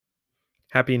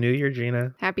Happy New Year,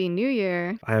 Gina. Happy New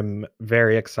Year. I'm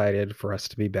very excited for us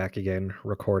to be back again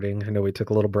recording. I know we took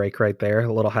a little break right there,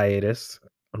 a little hiatus.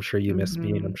 I'm sure you missed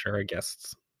me, and I'm Mhm. sure our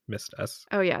guests missed us,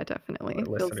 Oh, yeah, our definitely. Feels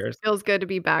listeners. feels good to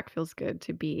be back, feels good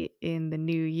to be in the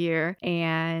new year,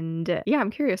 and, yeah, I'm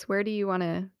curious, where do you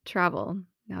wanna travel?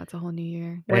 Now it's a whole new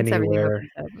year. Once everything Anywhere.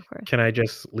 opens up, of course. Can I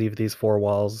just leave these four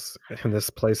walls in this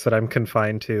place that I'm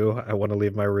confined to? I want to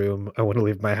leave my room. I want to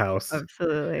leave my house.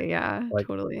 Absolutely, yeah, Like,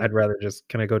 totally. I'd rather just,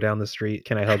 can I go down the street?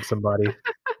 Can I hug somebody?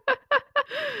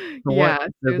 I want Yeah,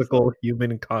 seriously. physical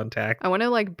human contact. I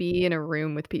wanna, be in a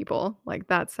room with people,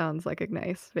 that sounds like a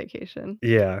nice vacation.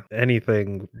 Yeah,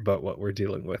 anything but what we're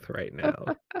dealing with right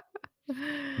now.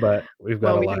 But we've got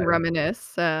Well, a we can live.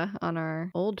 reminisce, on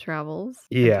our old travels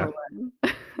Yeah, until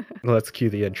then. let's cue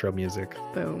the intro music.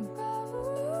 Boom.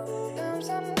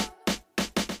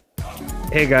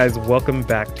 Hey guys, welcome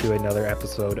back to another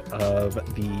episode of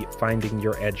the Finding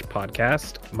Your Edge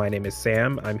podcast. My name is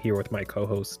Sam. I'm here with my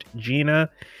co-host Gina,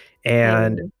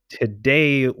 and Hey.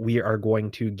 today we are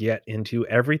going to get into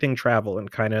everything travel and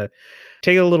kind of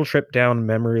take a little trip down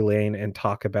memory lane and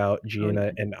talk about Oh, Gina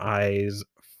yeah. and I's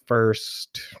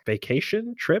first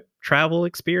vacation trip, travel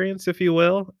experience, if you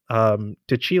will,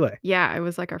 to Chile. Yeah, it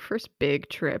was our first big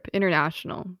trip,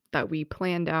 international, that we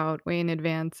planned out way in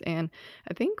advance. And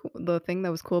I think the thing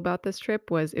that was cool about this trip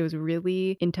was it was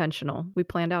really intentional. We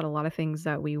planned out a lot of things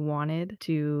that we wanted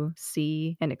to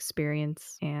see and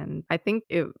experience. And I think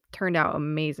it turned out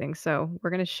amazing. So we're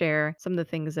going to share some of the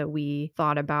things that we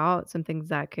thought about, some things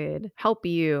that could help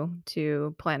you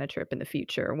to plan a trip in the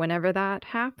future whenever that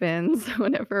happens,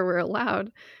 whenever we're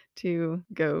allowed to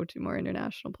go to more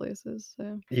international places.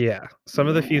 So, Yeah, some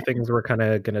of the yeah. few things we're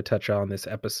kinda gonna touch on this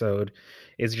episode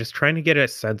is just trying to get a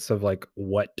sense of, like,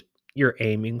 what you're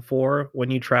aiming for when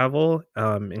you travel,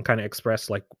 and kinda express,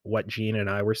 like, what Gene and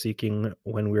I were seeking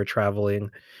when we were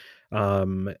traveling,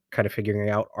 kind of figuring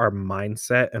out our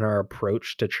mindset and our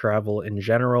approach to travel in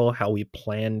general, how we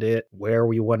planned it, where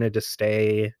we wanted to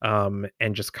stay,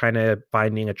 and just kind of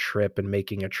finding a trip and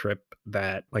making a trip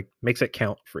that, like, makes it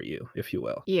count for you, if you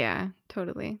will. Yeah,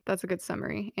 totally. That's a good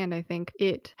summary. And I think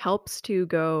it helps to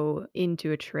go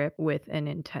into a trip with an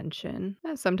intention.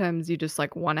 Sometimes you just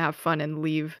want to have fun and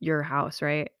leave your house,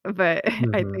 right? But I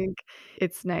Mhm. think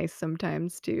it's nice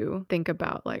sometimes to think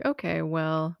about, okay,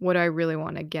 well, what do I really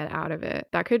want to get out of it?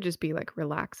 That could just be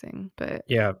relaxing, but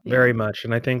Yeah, yeah. very much,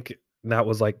 and I think that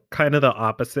was, like, kinda the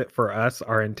opposite for us.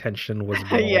 Our intention was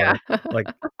Yeah. more, like,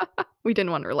 We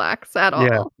didn't want to relax at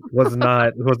yeah, all. was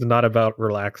not about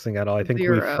relaxing at all. I think we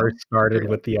first 0. started Zero.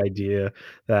 with the idea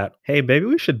that, "Hey, maybe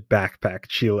we should backpack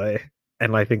Chile,"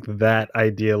 and I think that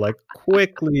idea, like,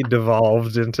 quickly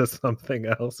devolved into something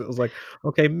else. It was like,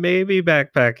 "Okay, maybe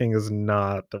backpacking is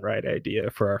not the right idea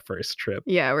for our first trip."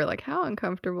 Yeah, we're like, how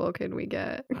uncomfortable could we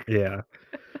get? Yeah.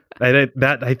 I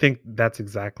think that's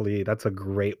a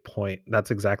great point. That's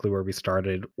exactly where we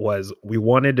started, was we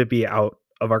wanted to be out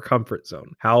of our comfort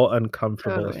zone. How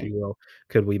uncomfortable, if Totally. you will,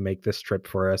 could we make this trip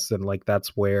for us? And, like,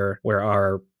 that's where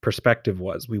our perspective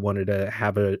was. We wanted to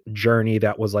have a journey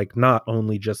that was, like, not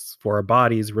only just for our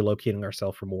bodies, relocating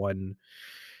ourselves from one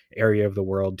area of the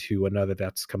world to another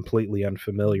that's completely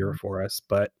unfamiliar Mhm. for us,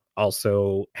 but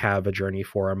also have a journey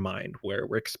for our mind where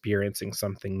we're experiencing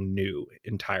something new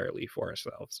entirely for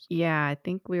ourselves. Yeah, I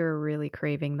think we were really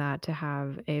craving that to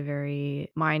have a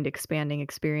very mind expanding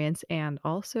experience and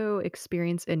also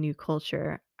experience a new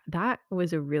culture. That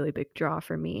was a really big draw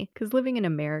for me because living in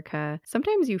America,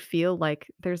 sometimes you feel like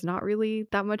there's not really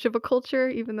that much of a culture,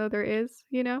 even though there is,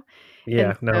 you know? And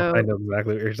Yeah, no, I so, know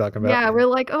exactly what you're talking about. yeah, we're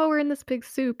like, "Oh, we're in this big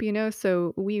soup," you know?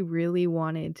 So we really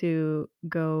wanted to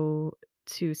go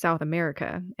to South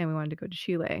America, and we wanted to go to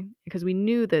Chile because we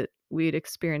knew that we'd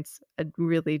experience a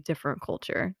really different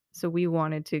culture. So we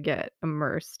wanted to get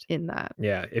immersed in that.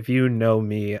 Yeah, if you know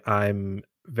me, I'm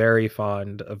very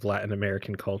fond of Latin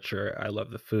American culture. I love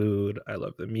the food, I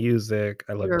love the music,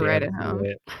 I You love were right at dancing home.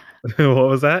 it. What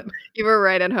was that? You were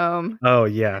right at home. Oh,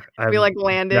 yeah, We, I'm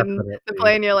landed the definitely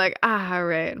plane, you're like, "Ah,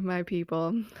 right, my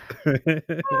people."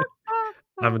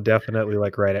 I'm definitely,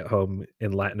 like, right at home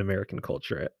in Latin American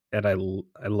culture, and I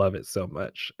love it so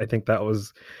much. I think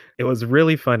it was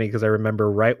really funny because I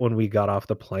remember right when we got off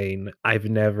the plane, I've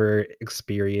never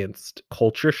experienced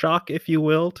culture shock, if you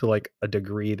will, to, like, a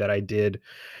degree that I did.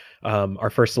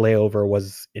 Our first layover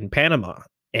was in Panama,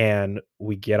 and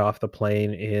we get off the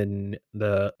plane in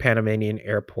the Panamanian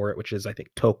airport, which is, I think,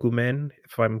 Tocumen,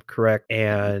 if I'm correct,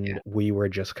 Yeah, and yeah. we were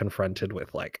just confronted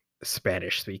with, like,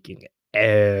 Spanish speaking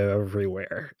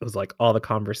everywhere. It was like all the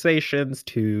conversations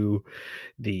to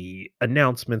the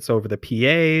announcements over the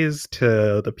PAs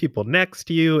to the people next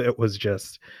to you. It was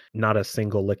just not a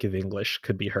single lick of English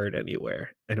could be heard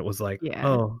anywhere. And it was like, Yeah.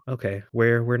 "Oh, okay.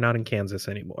 We're not in Kansas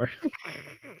anymore."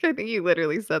 I think you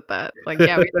literally said that. Like,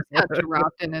 yeah, we just got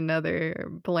dropped in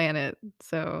another planet.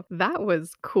 So that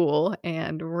was cool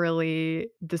and really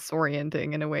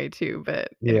disorienting in a way too, but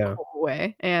in a Yeah. cool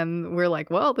way. And we're like,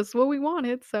 well, this is what we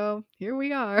wanted. So here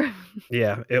we are.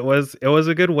 Yeah, it was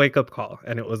a good wake-up call,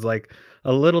 and it was, like,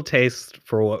 a little taste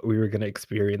for what we were gonna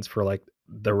experience for, like,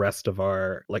 the rest of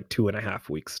our, like, 2.5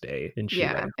 week stay in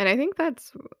Yeah, Chile. and I think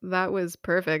that was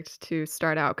perfect to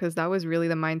start out because that was really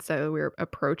the mindset that we were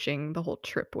approaching the whole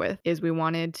trip with, is we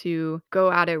wanted to go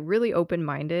at it really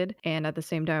open-minded, and at the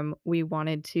same time, we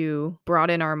wanted to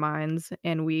broaden our minds,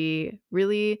 and we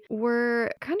really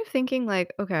were kind of thinking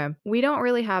like, "Okay, we don't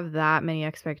really have that many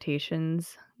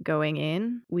expectations going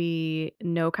in. We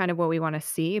know kind of what we wanna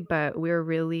see, but we're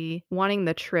really wanting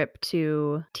the trip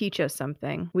to teach us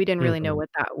something. We didn't really know Mhm. what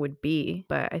that would be,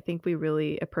 but I think we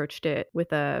really approached it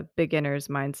with a beginner's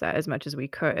mindset as much as we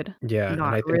could. Yeah, and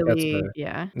Not I think that's really a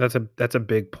yeah. that's a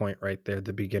big point right there,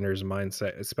 the beginner's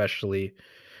mindset, especially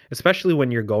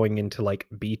when you're going in to, like,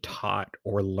 be taught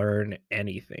or learn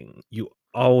anything. You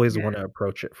always Yeah. wanna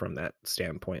approach it from that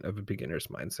standpoint of a beginner's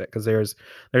mindset because there's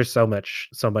so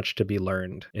much to be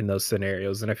learned in those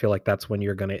scenarios, and I feel like that's when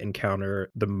you're gonna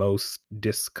encounter the most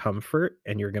discomfort,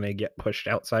 and you're gonna get pushed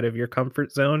outside of your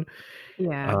comfort zone,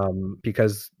 Yeah.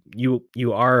 because you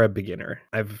are a beginner.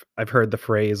 I've heard the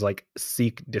phrase, like,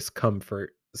 "seek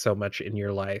discomfort" so much in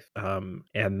your life,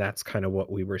 and that's kinda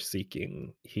what we were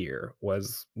seeking here,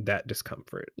 was that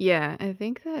discomfort. Yeah, I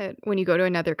think that when you go to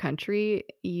another country,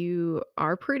 you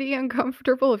are pretty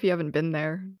uncomfortable if you haven't been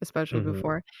there, especially Mhm,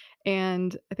 before.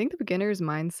 And I think the beginner's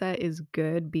mindset is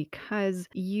good because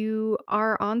you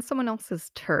are on someone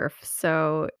else's turf.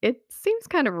 So it seems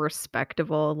kind of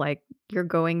respectable. Like you're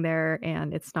going there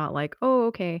and it's not like, oh,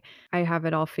 okay, I have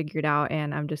it all figured out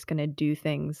and I'm just going to do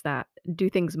things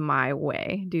my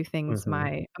way, do things mhm.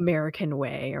 my American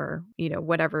way or,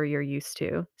 whatever you're used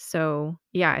to. So,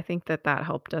 yeah, I think that that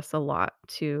helped us a lot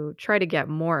to try to get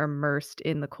more immersed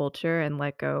in the culture and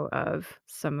let go of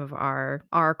some of our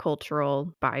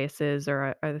cultural biases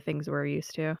or the things we're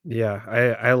used to. Yeah,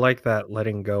 I like that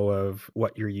letting go of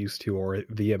what you're used to or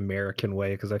the American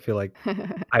way, because I feel like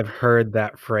I've heard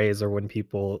that phrase or when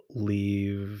people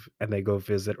leave and they go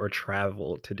visit or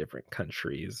travel to different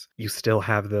countries, you still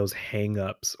have those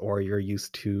hangups or you're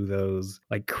used to those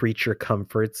like creature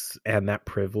comforts and that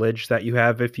privilege that you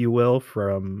have, if you will,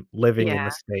 from living in Yeah,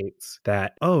 the States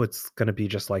that, oh, it's going to be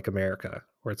just like America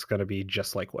or it's going to be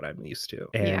just like what I'm used to.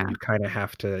 And yeah, you kind of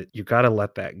have to, you got to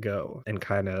let that go and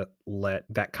kind of let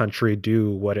that country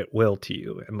do what it will to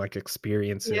you and like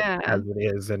experience it yeah, as it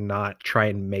is and not try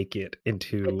and make it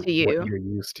good into to what you. you're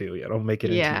used to. Yeah, don't make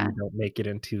it into Yeah. you, don't make it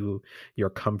into your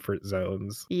comfort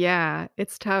zones. Yeah,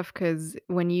 it's tough because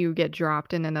when you get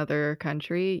dropped in another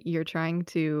country, you're trying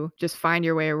to just find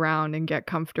your way around and get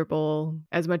comfortable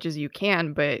as much as you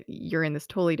can, but you're in this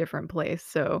totally different place.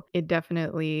 So it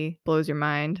definitely blows your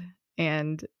mind.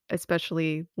 And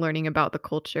especially learning about the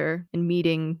culture and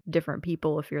meeting different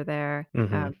people if you're there,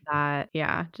 Mhm. that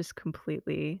yeah, just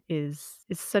completely is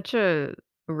such a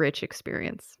rich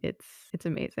experience. It's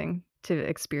amazing to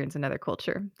experience another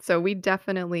culture. So we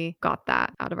definitely got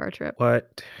that out of our trip.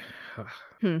 What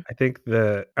Hmm. I think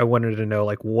I wanted to know,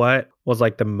 like, what was,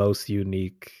 like, the most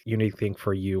unique thing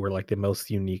for you or, like, the most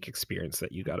unique experience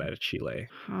that you got out of Chile?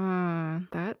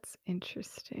 That's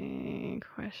interesting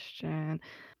question.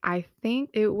 I think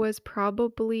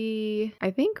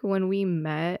when we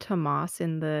met Tomas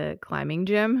in the climbing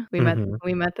gym, Mhm.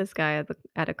 we met this guy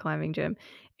at a climbing gym,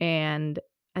 and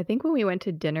I think when we went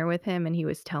to dinner with him and he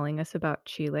was telling us about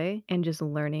Chile and just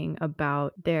learning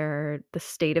about the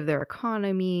state of their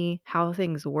economy, how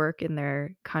things work in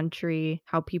their country,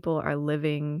 how people are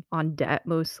living on debt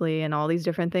mostly and all these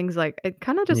different things, like, it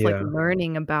kinda just, like, Yeah.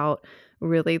 learning about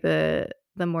really the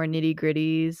more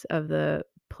nitty-gritties of the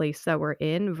place that we're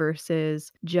in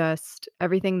versus just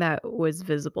everything that was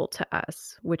visible to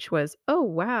us, which was, "Oh,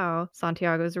 wow,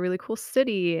 Santiago is a really cool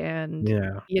city, and,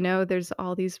 Yeah. there's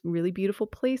all these really beautiful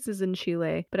places in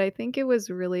Chile." But I think it was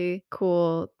really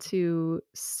cool to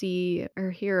see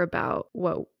or hear about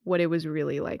what it was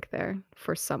really like there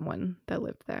for someone that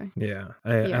lived there. Yeah,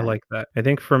 I Yeah. like that. I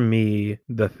think for me,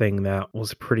 the thing that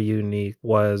was pretty unique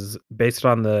was based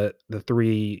on the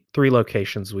three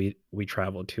locations we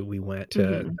traveled to. We went to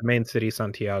Mhm. the main city,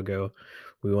 Santiago.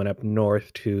 We went up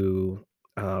north to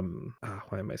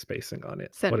Why am I spacing on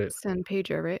it? San What it San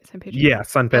Pedro, right? San Pedro Yeah,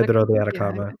 San Pedro de Atacama?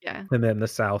 Yeah, Atacama, yeah. and then the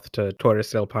south to Torres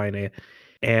del Paine.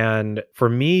 And for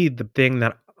me, the thing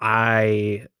that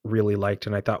I really liked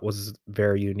and I thought was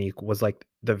very unique was, like,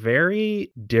 the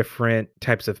very different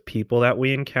types of people that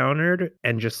we encountered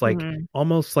and just, like, Mhm.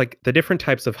 almost, like, the different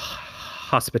types of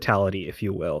hospitality, if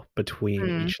you will, between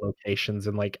Mm. each locations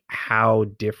and, like, how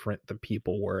different the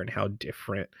people were and how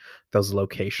different those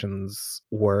locations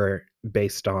were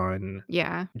based on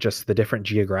Yeah. just the different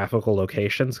geographical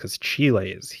locations, because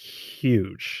Chile is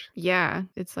huge. Yeah,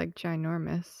 it's, like,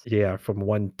 ginormous. Yeah, from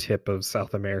one tip of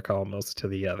South America almost to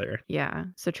the other. Yeah,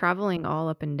 so traveling all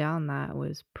up and down that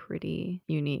was pretty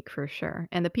unique for sure,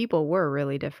 and the people were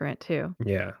really different too,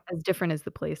 Yeah, as different as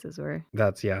the places were.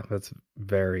 that's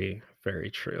very, very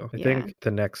true. I Yeah. think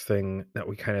the next thing that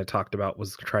we kinda talked about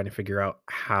was trying to figure out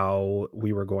how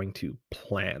we were going to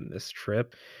plan this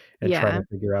trip and trying Yeah. to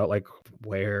figure out, like,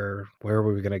 where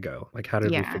were we gonna go? Like, how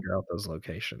did we Yeah. figure out those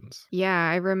locations? Yeah,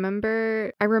 I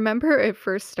remember it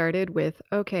first started with,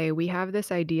 "Okay, we have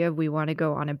this idea of we wanna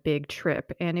go on a big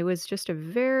trip," and it was just a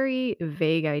very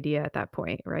vague idea at that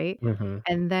point, right? Mhm.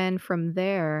 And then from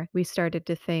there, we started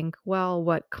to think, "Well,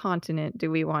 what continent do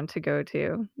we want to go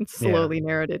to?" And Yeah. slowly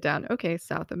narrowed it down, "Okay,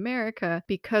 South America,"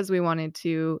 because we wanted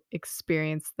to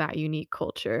experience that unique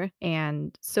culture,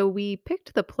 and so we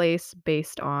picked the place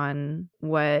based on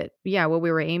what we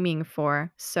were aiming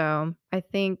for. So, I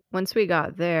think once we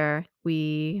got there,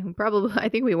 we probably I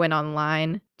think we went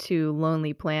online to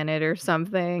Lonely Planet or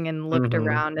something and looked Mhm.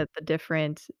 around at the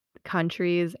different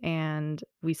countries, and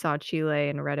we saw Chile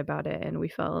and read about it, and we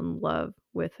fell in love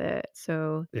with it.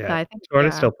 So, Yeah. I think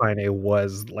Torres yeah. del Paine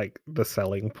was, like, the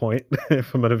selling point,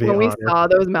 if I'm gonna be When we honest. saw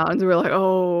those mountains, we were like,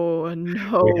 "Oh,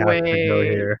 We no have to go way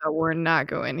here. that we're not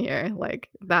going here." Like,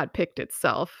 that picked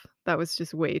itself. That was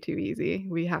just way too easy.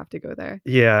 We have to go there.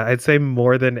 Yeah, I'd say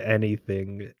more than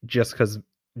anything, just because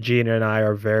Gina and I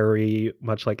are very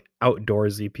much, like,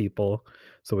 outdoorsy people,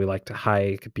 so we like to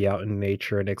hike, be out in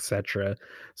nature, and etcetera.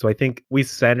 So I think we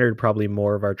centered probably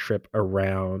more of our trip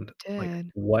around, like,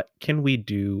 Did. what can we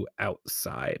do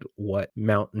outside? What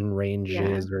mountain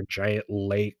Yeah. ranges or giant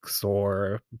lakes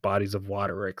or bodies of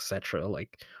water, or etcetera,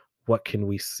 like, what can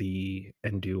we see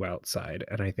and do outside?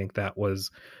 And I think that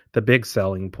was the big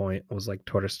selling point was, like,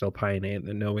 Torres del Paine, and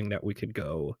then knowing that we could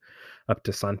go up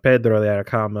to San Pedro de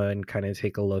Atacama and kinda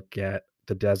take a look at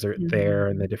the desert there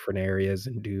and the Mhm. different areas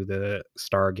and do the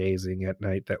stargazing at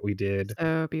night that we did.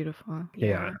 So beautiful.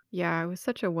 Yeah. Yeah. Yeah, it was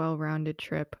such a well-rounded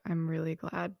trip. I'm really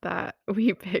glad that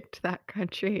we picked that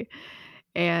country.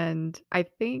 And I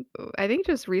think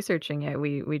just researching it,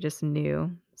 we just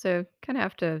knew. So, kinda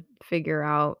have to figure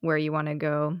out where you wanna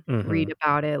go, read Mhm.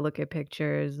 about it, look at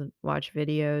pictures, and watch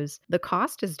videos. The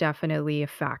cost is definitely a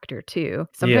factor too.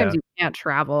 Sometimes Yeah. you can't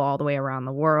travel all the way around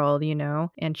the world,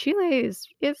 and Chile is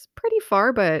pretty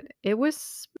far, but it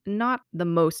was not the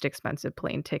most expensive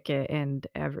plane ticket and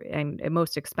a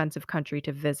most expensive country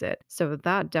to visit. So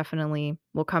that definitely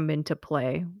will come into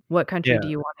play. What country do Yeah.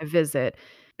 you wanna visit?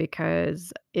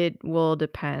 Because it will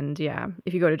depend, yeah.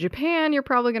 If you go to Japan, you're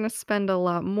probably gonna spend a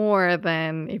lot more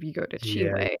than if you go to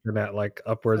Yeah, Chile. and at, like,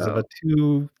 upwards of a So,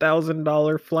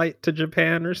 $2,000 flight to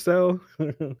Japan or so.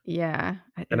 yeah.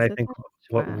 And Is I it think that much?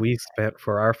 what Wow. we spent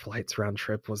for our flights round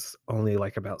trip was only,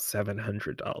 like, about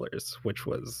 $700, which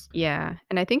was, Yeah,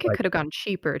 and I think it like, could have gone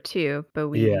cheaper too, but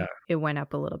yeah, it went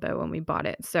up a little bit when we bought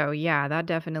it. So, yeah, that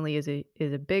definitely is a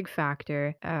big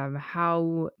factor.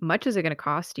 How much is it gonna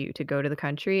cost you to go to the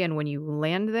country? And when you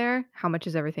land there, how much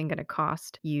is everything gonna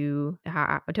cost you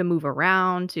to move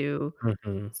around, to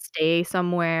mhm. stay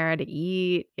somewhere, to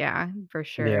eat? Yeah, for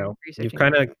sure. Yeah, Researching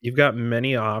that. you've got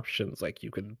many options, like, you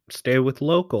could stay with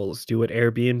locals, do it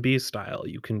Airbnb style,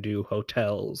 you can do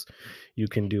hotels, you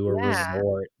can do a Yeah.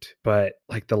 resort, but,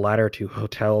 like, the latter 2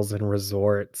 hotels and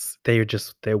resorts, they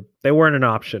weren't an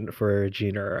option for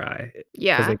Gina or I,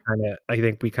 because Yeah. I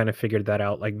think we kinda figured that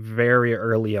out, like, very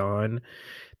early on,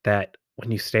 that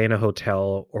when you stay in a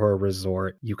hotel or a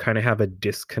resort, you kind of have a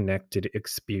disconnected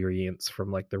experience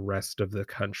from like the rest of the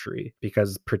country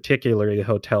because particularly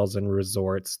hotels and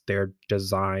resorts, they're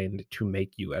designed to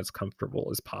make you as comfortable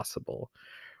as possible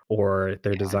or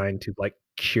they're Yeah. designed to like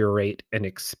curate an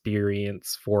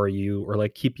experience for you or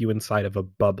like keep you inside of a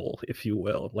bubble if you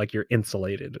will, like you're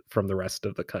insulated from the rest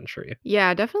of the country.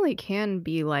 Yeah, definitely can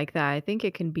be like that. I think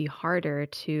it can be harder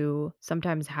to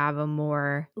sometimes have a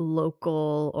more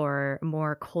local or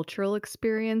more cultural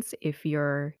experience if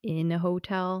you're in a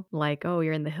hotel, like, oh,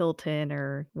 you're in the Hilton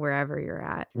or wherever you're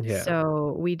at. Yeah.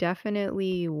 So we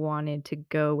definitely wanted to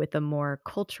go with a more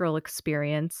cultural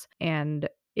experience. And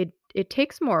it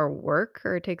takes more work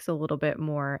or it takes a little bit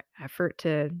more effort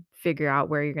to figure out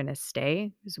where you're gonna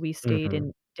stay, because we stayed Mhm.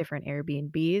 in different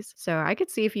Airbnbs. So I could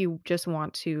see if you just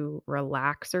want to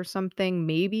relax or something,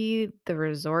 maybe the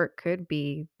resort could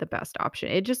be the best option.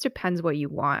 It just depends what you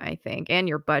want, I think, and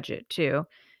your budget too,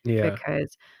 Yeah.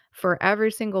 because for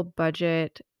every single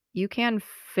budget, you can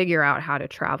figure out how to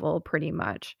travel pretty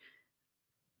much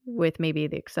with maybe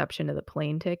the exception of the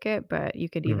plane ticket, but you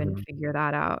could even Mhm. figure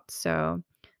that out. So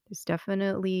there's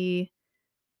definitely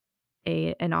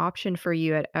a an option for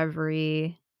you at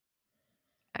every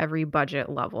budget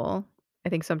level. I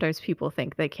think sometimes people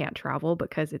think they can't travel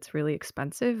because it's really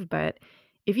expensive, but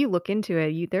if you look into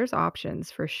it, there's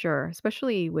options for sure,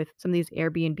 especially with some of these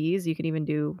Airbnbs. You can even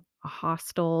do a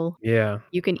hostel. Yeah.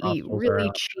 You can eat Hostels are an really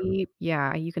option. cheap.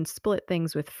 Yeah, you can split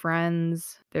things with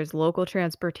friends. There's local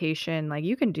transportation. Like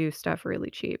you can do stuff really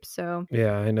cheap. So,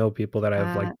 Yeah, I know people that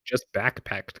have, like, uh, just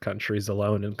backpacked countries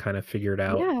alone and kinda figured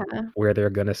out yeah. where they're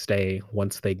gonna stay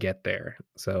once they get there.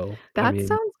 So, I That mean,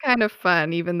 sounds kind of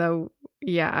fun, even though,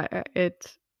 yeah,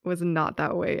 it was not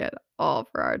that way at all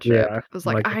for our trip. yeah, It was like,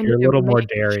 like, if I need you're a to little more make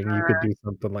daring, you could sure. do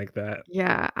something like that.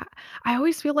 Yeah, I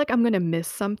always feel like I'm gonna miss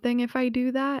something if I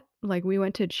do that. Like, we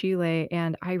went to Chile,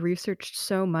 and I researched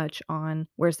so much on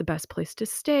where's the best place to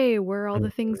stay, where are all the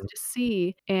things Mhm. to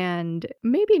see, and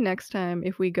maybe next time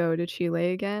if we go to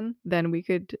Chile again, then we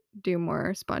could do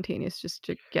more spontaneous just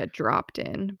to get dropped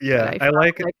in, but Yeah, I I felt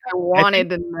like it. like I I think wanted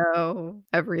to know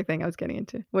everything I was getting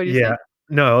into. What'd you yeah. say?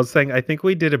 No, I was saying I think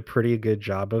we did a pretty good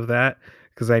job of that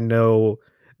because I know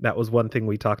that was one thing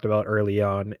we talked about early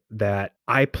on that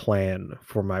I plan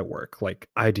for my work. Like,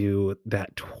 I do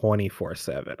that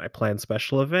 24/7. I plan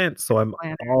special events, so I'm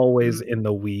Planner. always Mhm. in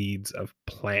the weeds of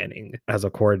planning as a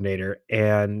coordinator,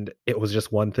 and it was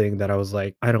just one thing that I was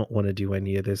like, "I don't wanna do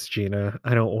any of this, Gina.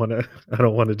 I don't wanna I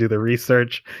don't wanna do the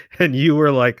research," and you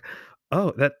were like,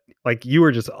 "Oh, that," like, you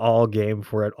were just all game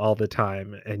for it all the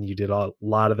time, and you did a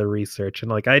lot of the research,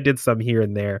 and, like, I did some here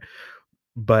and there,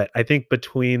 but I think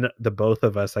between the both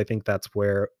of us, I think that's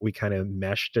where we kinda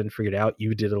meshed and figured out.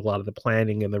 You did a lot of the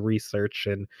planning and the research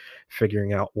and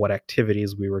figuring out what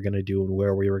activities we were gonna do and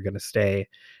where we were gonna stay,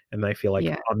 and I feel like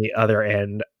Yeah. on the other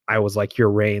end, I was like your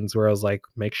reins where I was like,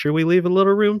 "Make sure we leave a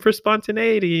little room for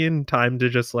spontaneity and time to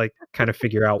just, like, kinda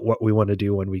figure out what we wanna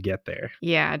do when we get there."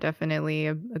 Yeah, definitely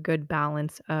a good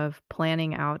balance of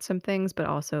planning out some things, but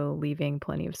also leaving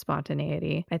plenty of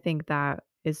spontaneity. I think that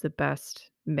is the best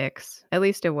mix. At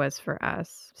least it was for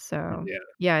us. So, Yeah.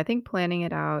 yeah, I think planning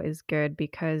it out is good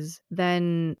because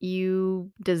then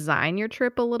you design your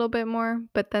trip a little bit more.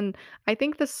 But then I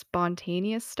think the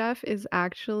spontaneous stuff is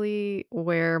actually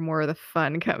where more of the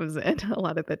fun comes in a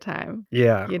lot of the time.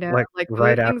 Yeah, You know, like, like the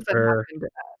right things that after happen to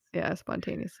us. Yeah,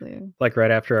 spontaneously. like,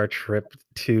 right after our trip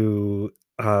to,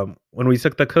 when we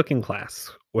took the cooking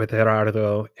class with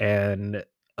Gerardo and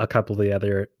a couple of the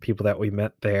other people that we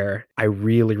met there, I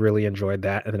really, really enjoyed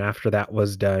that, and then after that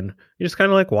was done, we just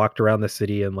kinda, like, walked around the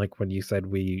city, and, like, when you said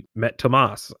we met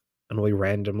Tomas, and we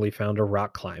randomly found a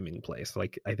rock climbing place,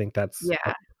 like, I think that's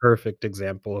a Yeah. perfect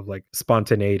example of, like,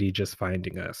 spontaneity just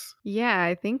finding us. Yeah,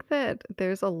 I think that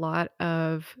there's a lot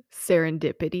of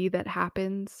serendipity that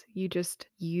happens.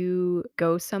 You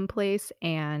go someplace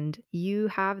and you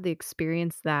have the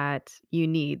experience that you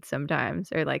need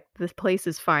sometimes, or like the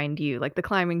places find you, like the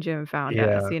climbing gym found us,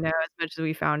 Yeah, as much as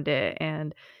we found it.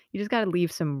 And you just got to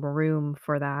leave some room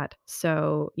for that.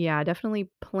 So, yeah, definitely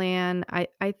plan. I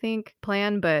think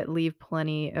plan, but leave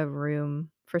plenty of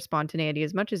room for spontaneity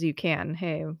as much as you can.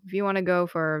 Hey, if you want to go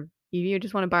for you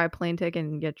just wanna buy a plane ticket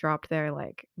and get dropped there,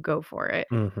 like, go for it.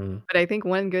 mhm, But I think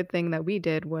one good thing that we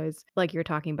did was, like you were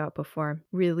talking about before,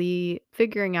 really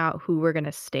figuring out who we're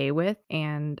gonna stay with,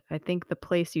 and I think the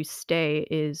place you stay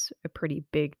is a pretty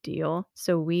big deal.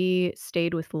 So we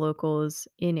stayed with locals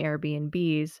in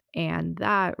Airbnbs, and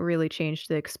that really changed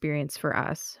the experience for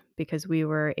us because we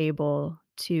were able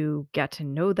to get to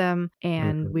know them, and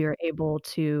mhm. we were able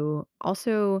to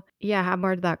also, yeah, have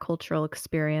more of that cultural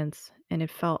experience, and it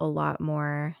felt a lot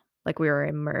more like we were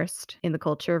immersed in the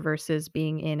culture versus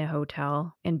being in a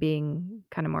hotel and being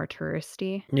kinda more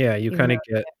touristy, Yeah, you even though kinda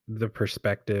get the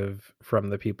perspective from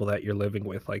the people that you're living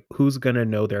with, like, who's gonna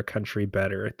know their country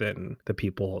better than the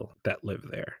people that live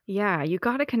there? yeah, you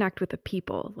gotta connect with the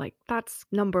people, like, that's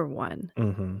number 1.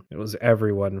 Mhm. It was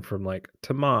everyone from, like,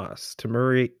 Tomas to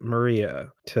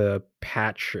Maria to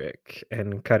Patrick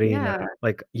and Karina. Yeah.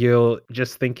 Like, you'll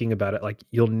just thinking about it, like,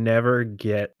 you'll never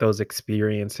get those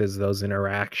experiences, those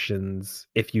interactions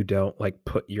if you don't, like,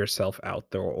 put yourself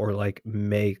out there or, like,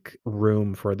 make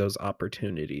room for those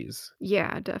opportunities.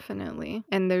 Yeah, Definitely.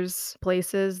 And there's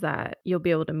places that you'll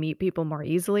be able to meet people more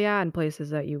easily at and places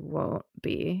that you won't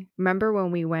be. Remember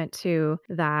when we went to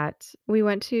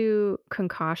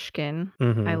Konkoshkin.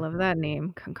 I Mhm. love that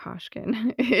name,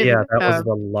 Konkoshkin. Yeah, In, that was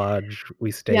the lodge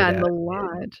we yeah, stayed in the at in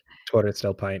lodge. Torres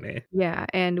del Paine. Yeah,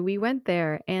 and we went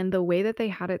there, and the way that they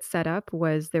had it set up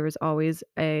was there was always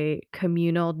a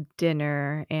communal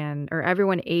dinner or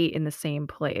everyone ate in the same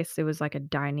place. It was like a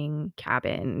dining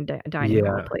cabin, dining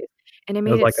hall Yeah, place, and it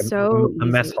it made was it like so a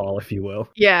mess easy. hall, if you will.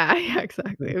 Yeah, yeah,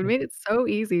 exactly. It made it so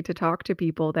easy to talk to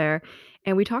people there,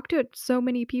 and we talked to so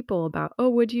many people about, "Oh,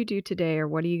 what'd you do today?" or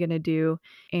 "What are you gonna do?"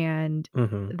 And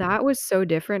Mhm. that was so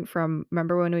different from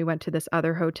remember when we went to this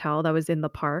other hotel that was in the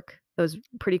park, that was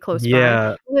pretty close by?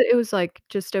 Yeah, It was, like,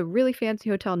 just a really fancy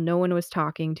hotel, no one was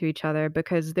talking to each other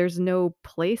because there's no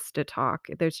place to talk.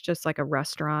 There's just, like, a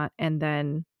restaurant and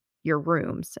then your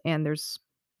rooms, and there's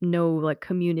no, like,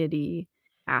 community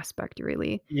aspect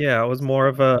really. yeah, it was more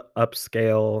of a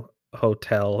upscale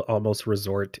hotel, almost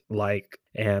resort-like,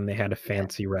 and they had a Yeah,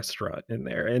 fancy restaurant in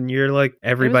there, and you're like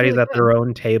it was everybody's really at good. their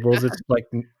own tables, it's like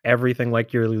everything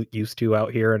like you're used to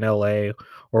out here in LA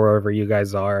or wherever you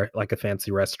guys are, like a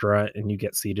fancy restaurant, and you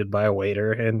get seated by a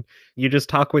waiter, and you just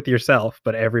talk with yourself,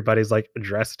 but everybody's, like,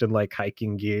 dressed in, like,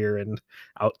 hiking gear and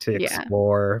out to Yeah.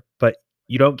 explore, but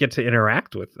you don't get to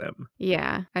interact with them.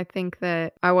 Yeah, I think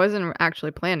that I wasn't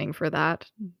actually planning for that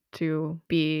to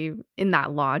be in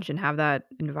that lodge and have that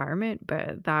environment,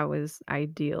 but that was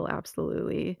ideal,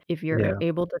 absolutely. If you're Yeah.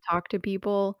 able to talk to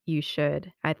people, you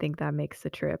should. I think that makes the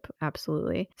trip,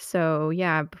 absolutely. So,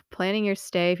 yeah, planning your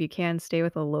stay, if you can, stay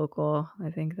with a local.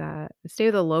 I think that stay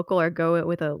with a local or go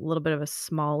with a little bit of a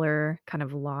smaller kind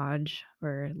of lodge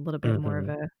or a little bit more of Mhm.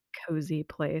 a cozy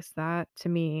place. That to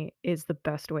me is the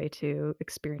best way to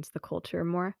experience the culture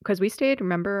more. Because we stayed,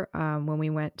 remember, when we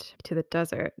went to the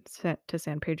desert, to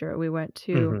San Pedro, we went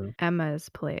to Mhm. Emma's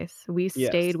place. We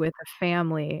stayed Yes. with a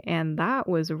family, and that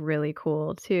was really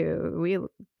cool too.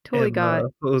 Totally got Emma,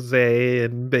 Jose,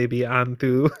 and baby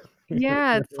Antu.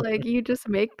 yeah, it's like you just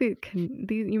make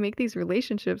you make these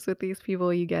relationships with these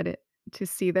people, you get it to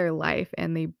see their life,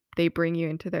 and they bring you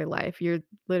into their life. You're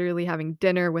literally having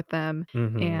dinner with them,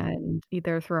 Mhm. and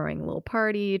they're throwing a little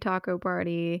party, taco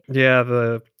party, Yeah,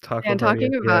 the taco and party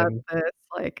at talking the about end. this,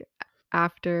 like,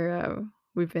 after,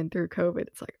 we've been through COVID,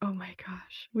 it's like, "Oh my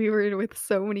gosh, we were with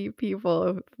so many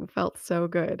people, it felt so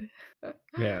good."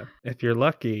 Yeah, if you're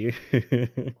lucky,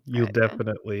 you'll But,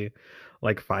 definitely,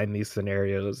 like, find these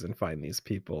scenarios and find these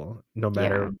people no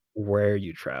matter yeah. where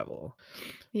you travel,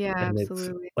 Yeah, and it's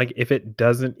absolutely. like, if it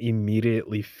doesn't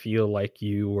immediately feel like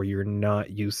you or you're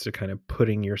not used to kind of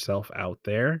putting yourself out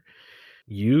there,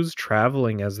 use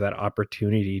traveling as that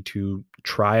opportunity to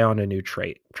try on a new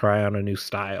trait, try on a new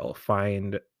style,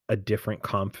 find a different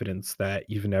confidence that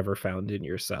you've never found in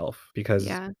yourself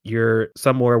because Yeah. you're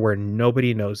somewhere where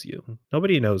nobody knows you.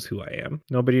 Nobody knows who I am.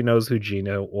 Nobody knows who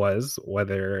Gina was,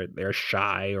 whether they're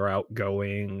shy or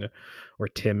outgoing or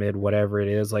timid, whatever it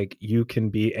is. Like you can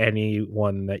be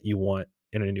anyone that you want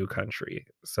in a new country.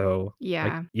 So,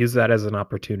 like, Yeah. use that as an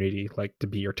opportunity, like, to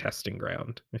be your testing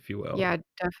ground, if you will. Yeah, it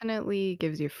definitely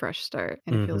gives you a fresh start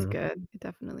and it feels Mhm. good. It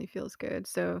definitely feels good.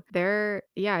 So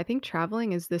yeah, I think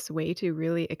traveling is this way to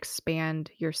really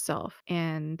expand yourself.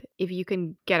 And if you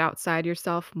can get outside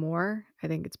yourself more, I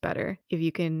think it's better. If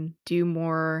you can do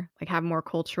more, like have more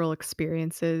cultural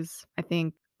experiences, I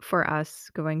think for us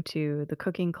going to the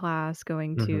cooking class,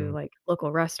 going to Mhm. like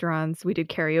local restaurants, we did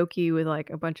karaoke with like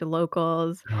a bunch of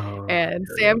locals Oh, and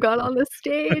Sam got karaoke. on the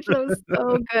stage, that was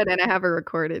so good, and I have it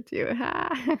recorded too.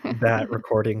 That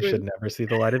recording It should was never see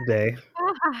the light of day.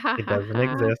 It doesn't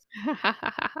exist.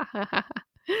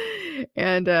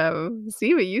 And,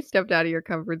 see, but you stepped out of your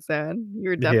comfort zone.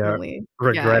 You're Yeah, definitely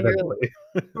yeah, you're regrettably.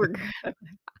 we're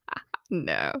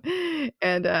no.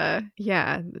 And,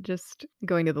 yeah, just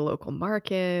going to the local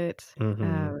market,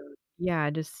 Mhm.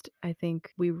 yeah, just I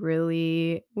think we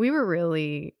were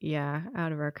really, yeah,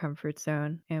 out of our comfort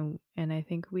zone, and I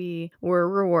think we were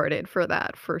rewarded for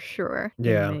that for sure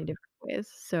in Yeah. many different ways.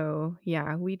 So,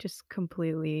 yeah, we just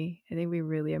completely I think we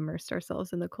really immersed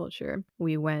ourselves in the culture.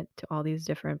 We went to all these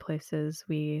different places.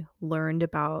 We learned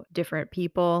about different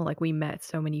people, like, we met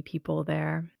so many people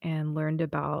there and learned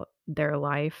about their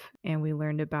life, and we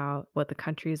learned about what the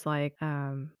country's like.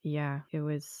 Yeah, it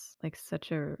was, like,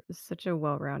 such a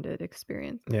well-rounded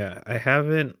experience. Yeah, I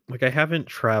haven't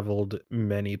traveled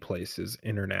many places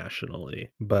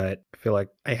internationally, but I feel like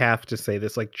I have to say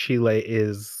this, like, Chile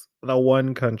is the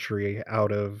one country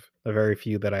out of the very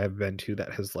few that I have been to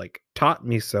that has, like, taught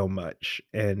me so much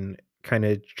and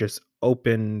kinda just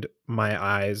opened my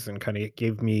eyes and kinda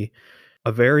gave me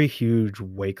a very huge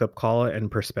wake-up call and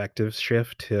perspective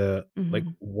shift to, like,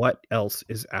 Mhm. what else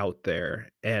is out there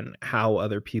and how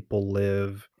other people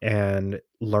live, and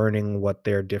learning what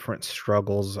their different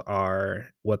struggles are,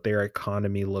 what their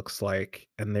economy looks like,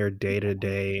 and their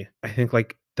day-to-day. I think,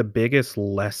 like, the biggest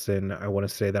lesson I wanna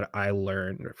say that I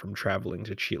learned from traveling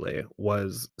to Chile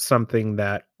was something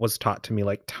that was taught to me,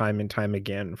 like, time and time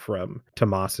again from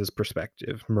Tomas's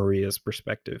perspective, Maria's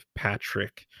perspective,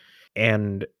 Patrick,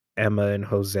 and Emma and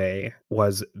Jose,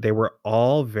 was they were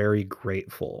all very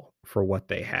grateful for what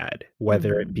they had,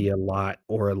 whether it Mhm. be a lot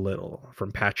or a little,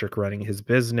 from Patrick running his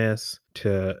business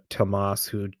to Tomas,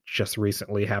 who just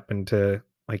recently happened to,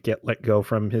 like, get let go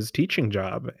from his teaching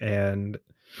job, and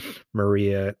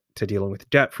Maria to dealing with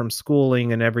debt from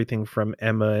schooling, and everything from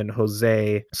Emma and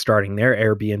Jose starting their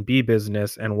Airbnb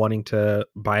business and wanting to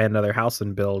buy another house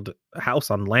and build a house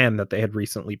on land that they had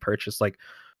recently purchased. Like,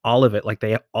 all of it, like,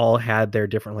 they all had their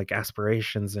different, like,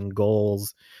 aspirations and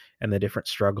goals and the different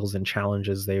struggles and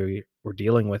challenges they were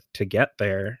dealing with to get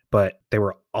there, but they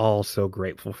were all so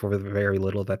grateful for the very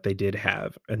little that they did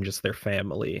have and just their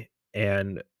family.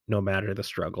 And no matter the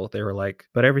struggle, they were like,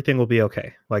 "But everything will be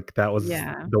okay." Like, that was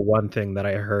Yeah. the one thing that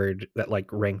I heard that, like,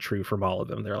 rang true from all of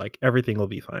them. They're like, "Everything will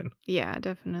be fine." Yeah,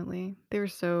 definitely. They were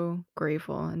so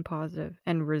grateful and positive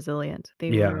and resilient.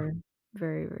 They Yeah. were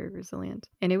very, very resilient.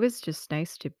 And it was just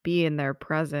nice to be in their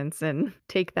presence and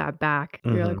take that back.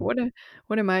 You're like, Mhm. what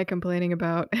am I complaining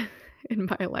about in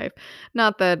my life?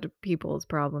 Not that people's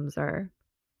problems are,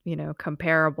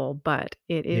 comparable, but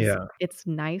Yeah. it's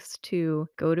nice to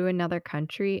go to another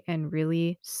country and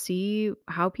really see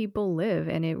how people live,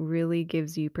 and it really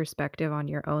gives you perspective on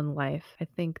your own life. I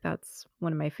think that's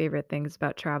one of my favorite things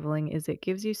about traveling is it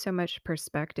gives you so much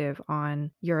perspective on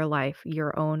your life,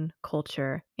 your own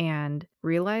culture, and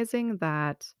realizing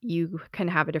that you can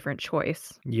have a different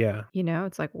choice. Yeah.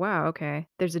 It's like, wow, okay,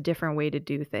 there's a different way to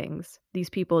do things. These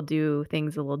people do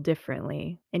things a little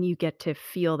differently, and you get to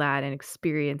feel that and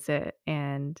experience it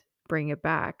and bring it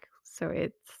back. So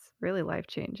it's really life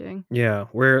changing. Yeah,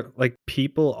 we're like,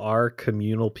 people are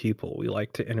communal people. We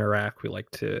like to interact, we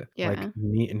like to, like, Yeah.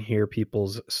 meet and hear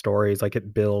people's stories. Like,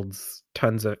 it builds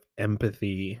tons of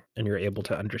empathy, and you're able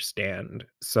to understand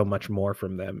so much more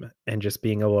from them, and just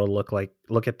being able to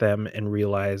look at them and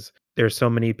realize there's so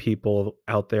many people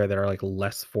out there that are, like,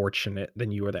 less fortunate than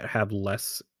you, or that have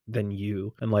less than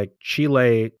you. And, like,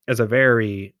 Chile is a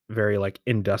very, very, like,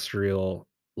 industrialized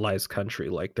country.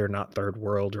 Like, they're not third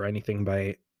world or anything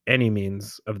by any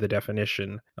means of the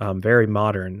definition, very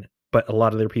modern, but a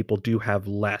lot of their people do have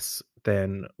less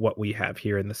than what we have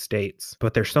here in the States,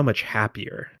 but they're so much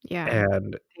happier. Yeah,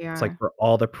 And they it's like, are. for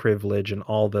all the privilege and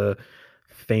all the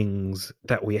things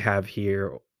that we have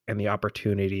here and the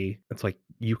opportunity, it's like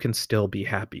you can still be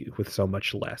happy with so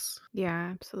much less. Yeah,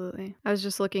 absolutely. I was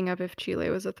just looking up if Chile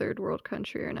was a third world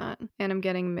country or not, and I'm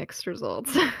getting mixed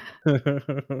results.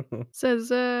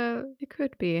 Says, it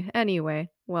could be. Anyway,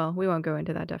 well, we won't go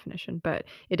into that definition, but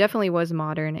it definitely was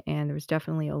modern and there was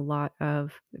definitely a lot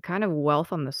of kind of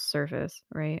wealth on the surface,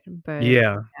 right? But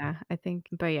Yeah, yeah,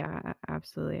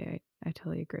 absolutely. I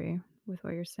totally agree with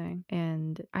what you're saying.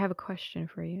 And I have a question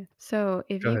for you. So,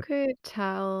 if go you ahead. could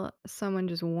tell someone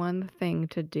just one thing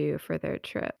to do for their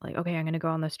trip, like, okay, I'm going to go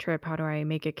on this trip. How do I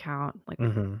make it count? Like,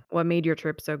 Mhm. what made your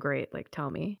trip so great? Like,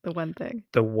 tell me the one thing.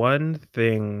 The one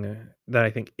thing that I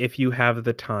think, if you have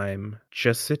the time,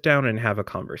 just sit down and have a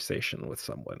conversation with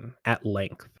someone at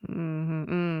length.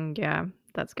 Yeah,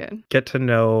 that's good. Get to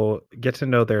know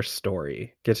their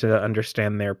story, get to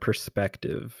understand their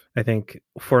perspective. I think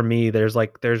for me, there's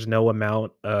no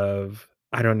amount of,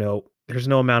 I don't know, there's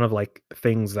no amount of, like,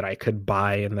 things that I could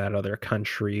buy in that other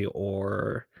country,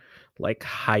 or, like,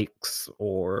 hikes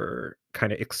or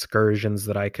kinda excursions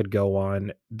that I could go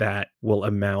on that will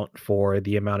amount for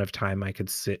the amount of time I could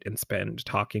sit and spend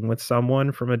talking with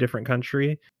someone from a different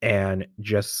country and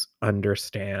just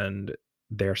understand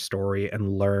their story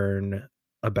and learn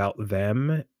about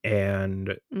them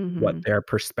and what Mhm. their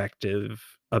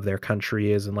perspective of their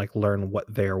country is, and, like, learn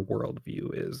what their worldview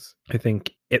is. I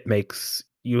think it makes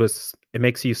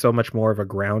you so much more of a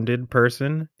grounded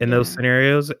person in those Yeah.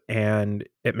 scenarios, and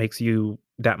it makes you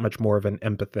that much more of an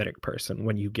empathetic person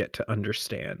when you get to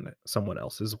understand someone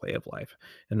else's way of life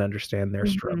and understand their Mhm.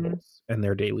 struggles and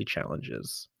their daily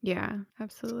challenges. Yeah,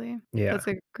 absolutely. Yeah. That's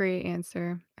a great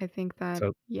answer. I think that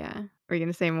So yeah. Are you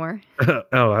gonna say more?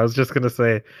 oh, I was just gonna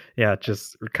say, yeah,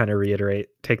 just kinda reiterate,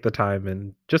 take the time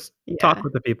and just talk Yeah.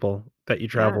 with the people that you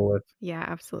Yeah. travel with. Yeah,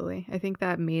 absolutely. I think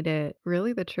that made it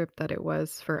really the trip that it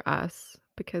was for us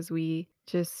because we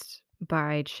just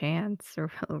by chance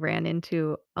or ran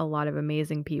into a lot of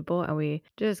amazing people, and we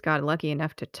just got lucky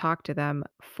enough to talk to them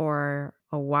for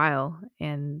a while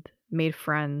and made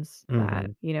friends that,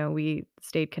 Mhm. we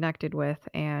stayed connected with.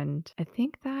 And I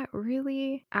think that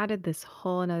really added this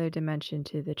whole another dimension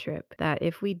to the trip, that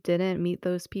if we didn't meet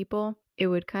those people, it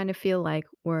would kind of feel like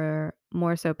we're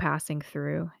more so passing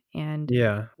through, and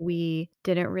Yeah. we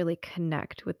didn't really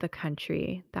connect with the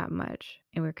country that much.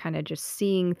 And we're kind of just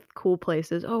seeing cool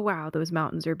places. Oh, wow, those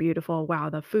mountains are beautiful. Wow,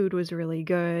 the food was really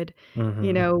good.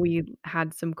 Mhm. We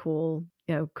had some cool,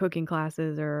 cooking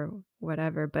classes or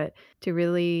whatever. But to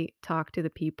really talk to the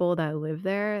people that live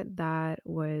there, that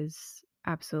was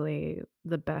absolutely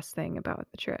the best thing about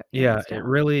the trip, Yeah, hands it down.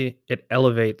 really it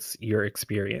elevates your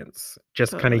experience.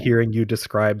 Just kinda Totally. hearing you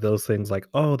describe those things like,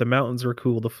 "Oh, the mountains were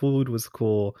cool, the food was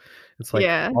cool." It's like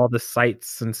Yeah. all the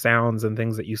sights and sounds and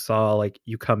things that you saw, like,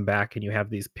 you come back and you have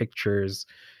these pictures,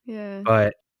 Yeah.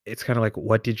 but it's kinda like,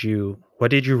 what did you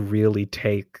really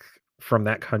take from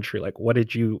that country? Like, what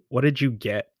did you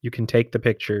get? You can take the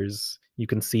pictures, you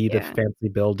can see the Yeah. fancy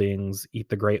buildings, eat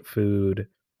the great food,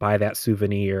 buy that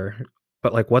souvenir,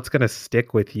 but, like, what's gonna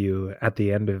stick with you at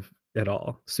the end of it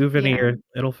all? Yeah. Souvenir,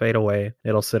 it'll fade away,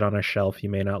 it'll sit on a shelf, you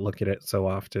may not look at it so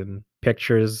often.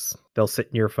 Pictures, they'll sit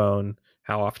in your phone.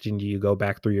 How often do you go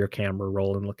back through your camera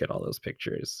roll and look at all those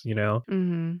pictures, you know?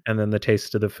 Mhm. And then the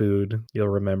taste of the food, you'll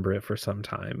remember it for some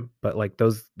time. But, like,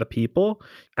 the people,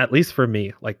 at least for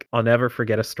me, like, I'll never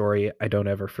forget a story, I don't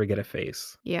ever forget a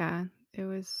face. Yeah, it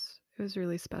was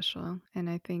really special, and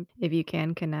I think if you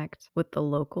can connect with the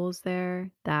locals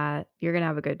there, that you're gonna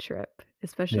have a good trip,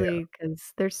 Yeah. especially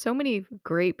because there's so many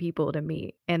great people to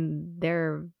meet, and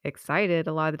they're excited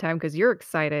a lot of the time because 'cause you're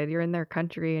excited, you're in their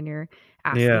country and you're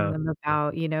asking Yeah. them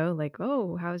about, like,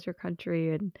 "Oh, how's your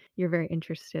country?" And you're very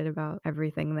interested about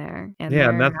everything there, and Yeah,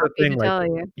 and they're that's the happy thing, to like, tell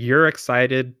you. you're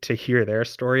excited to hear their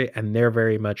story, and they're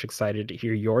very much excited to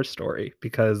hear your story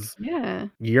because Yeah,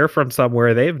 you're from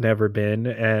somewhere they've never been,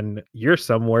 and you're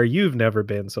somewhere you've never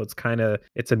been, so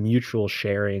it's a mutual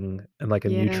sharing and, like,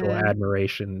 a mutual yeah.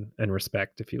 admiration and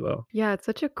respect, if you will. Yeah, it's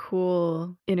such a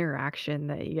cool interaction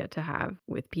that you get to have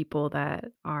with people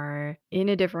that are in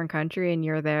a different country and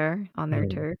you're there on their Mhm.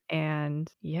 turf.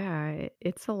 And yeah,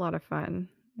 it's a lot of fun.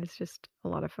 It's just a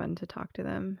lot of fun to talk to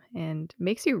them and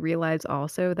makes you realize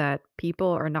also that people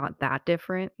are not that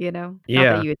different, Not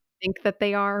that Yeah, you would think that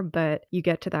they are, but you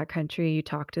get to that country, you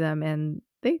talk to them, and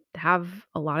they have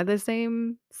a lot of the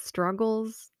same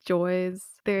struggles, joys.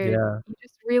 yeah. You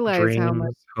just realize how much.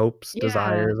 Dreams, hopes, Yeah.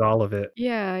 desires, all of it.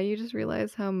 Yeah, you just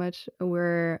realize how much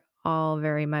we're all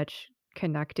very much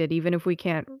connected, even if we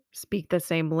can't speak the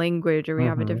same language or we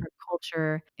have a Mhm. different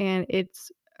culture. And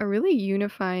it's a really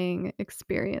unifying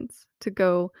experience to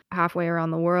go halfway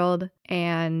around the world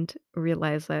and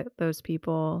realize that those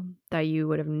people that you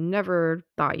would have never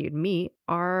thought you'd meet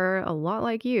are a lot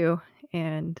like you.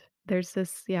 And there's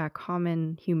this, yeah,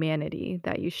 common humanity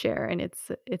that you share. And it's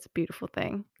a beautiful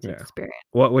thing to Yeah. experience.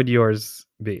 What would yours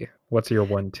be? What's your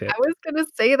one I tip? was gonna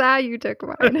say that, you took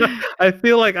mine. I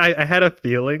feel like I had a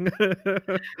feeling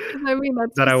 'Cause I mean,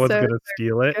 that's that I just was so, gonna so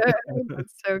steal it. good.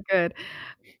 That's so good.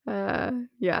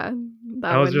 Yeah,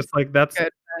 I that was just one's like, that's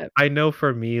good, but I know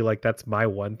for me, like, that's my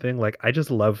one thing, like, I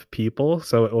just love people,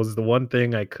 so it was the one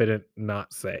thing I couldn't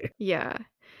not say. yeah.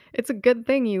 It's a good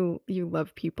thing you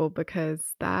love people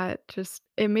because that just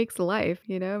it makes life,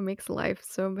 it makes life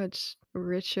so much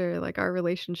richer, like, our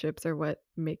relationships are what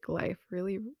make life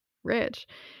really rich,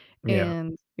 Yeah.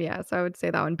 and, yeah, so I would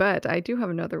say that one, but I do have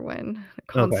another one,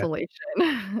 Okay.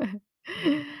 consolation.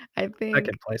 I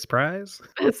 2nd think place prize?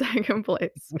 2nd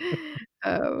place.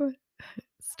 Um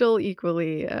Still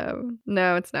equally,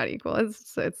 no, it's not equal,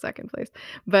 it's 2nd place,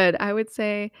 but I would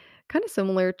say kinda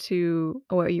similar to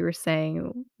what you were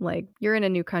saying, like, you're in a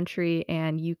new country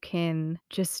and you can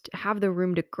just have the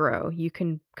room to grow, you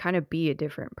can kinda be a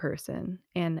different person,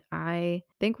 and I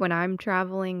think when I'm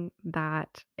traveling,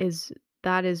 that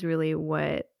is really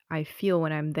what I feel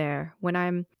when I'm there. When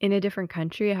I'm in a different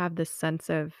country, I have this sense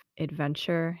of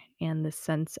adventure and this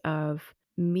sense of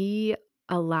me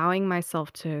allowing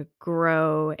myself to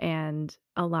grow and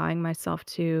allowing myself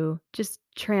to just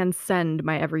transcend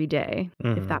my everyday,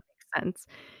 if Mhm. that makes sense.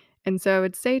 And so I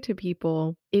would say to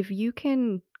people, if you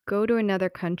can go to another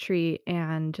country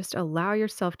and just allow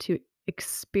yourself to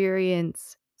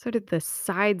experience sort of the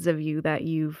sides of you that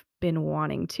you've been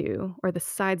wanting to, or the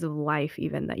sides of life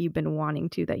even that you've been wanting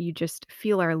to, that you just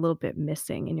feel are a little bit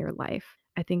missing in your life,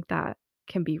 I think that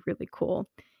can be really cool.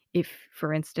 If,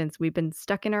 for instance, we've been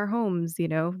stuck in our homes,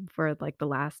 for like the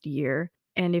last year,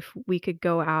 and if we could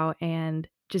go out and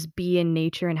just be in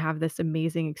nature and have this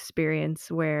amazing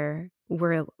experience where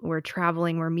we're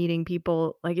traveling, we're meeting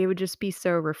people. Like, it would just be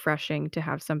so refreshing to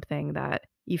have something that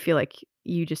you feel like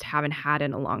you just haven't had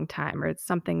in a long time, or it's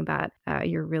something that,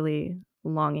 you're really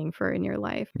longing for in your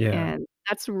life, Yeah. and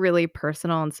that's really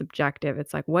personal and subjective.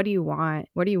 It's like, what do you want?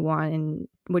 What do you want, and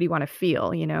what do you wanna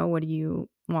feel, you know? What do you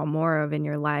want more of in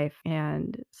your life?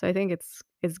 And so I think it's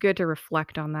good to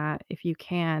reflect on that if you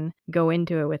can go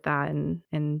into it with that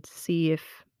and see if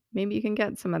maybe you can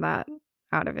get some of that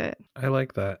out of it. I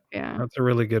like that. Yeah. That's a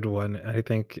really good one. I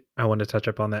think I want to touch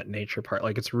up on that nature part.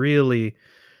 Like, it's really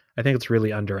I think it's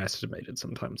really underestimated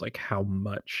sometimes, like, how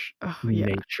much Oh, yeah.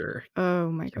 nature Oh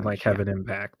my can, like, gosh, yeah. have an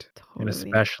impact, and Totally.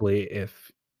 especially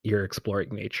if you're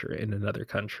exploring nature in another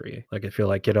country. Like, I feel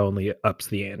like it only ups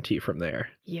the ante from there.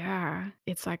 Yeah.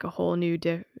 It's like a whole new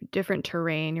different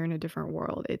terrain. You're in a different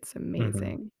world. It's Mhm.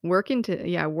 amazing.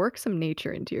 Work some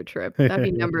nature into your trip. That'd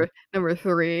be number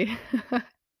 3.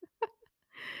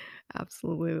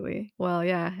 Absolutely. Well,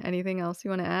 yeah. Anything else you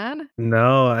wanna add?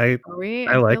 No, Are we?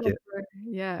 I I feel like like it. we're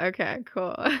yeah, okay,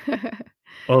 cool.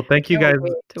 Well, I thank you can't guys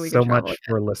wait till we can so travel much again.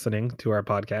 for listening to our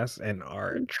podcast and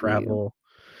our Thank you.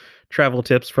 travel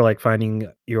tips for, like, finding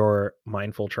your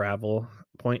mindful travel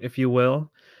point, if you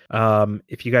will.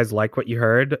 If you guys like what you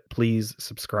heard, please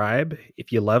subscribe.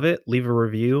 If you love it, leave a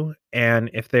review, and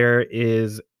if there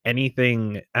is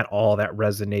anything at all that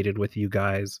resonated with you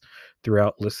guys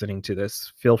throughout listening to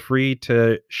this, feel free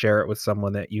to share it with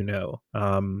someone that you know.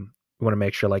 We wanna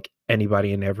make sure, like,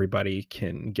 anybody and everybody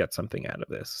can get something out of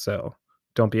this, so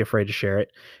don't be afraid to share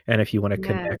it. And if you wanna Yeah,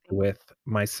 connect thank with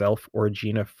myself or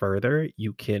Gina further,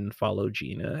 you can follow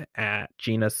Gina at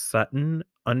Gina Sutton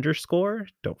underscore.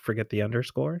 Don't forget the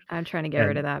underscore. I'm trying to get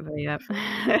rid And of that, but yep,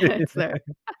 it's there.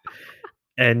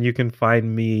 and you can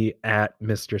find me at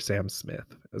Mr. Sam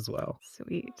Smith as well.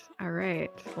 Sweet. All right.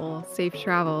 Well, safe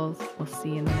travels. We'll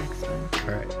see you in the next one.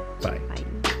 All right. Bye. Bye.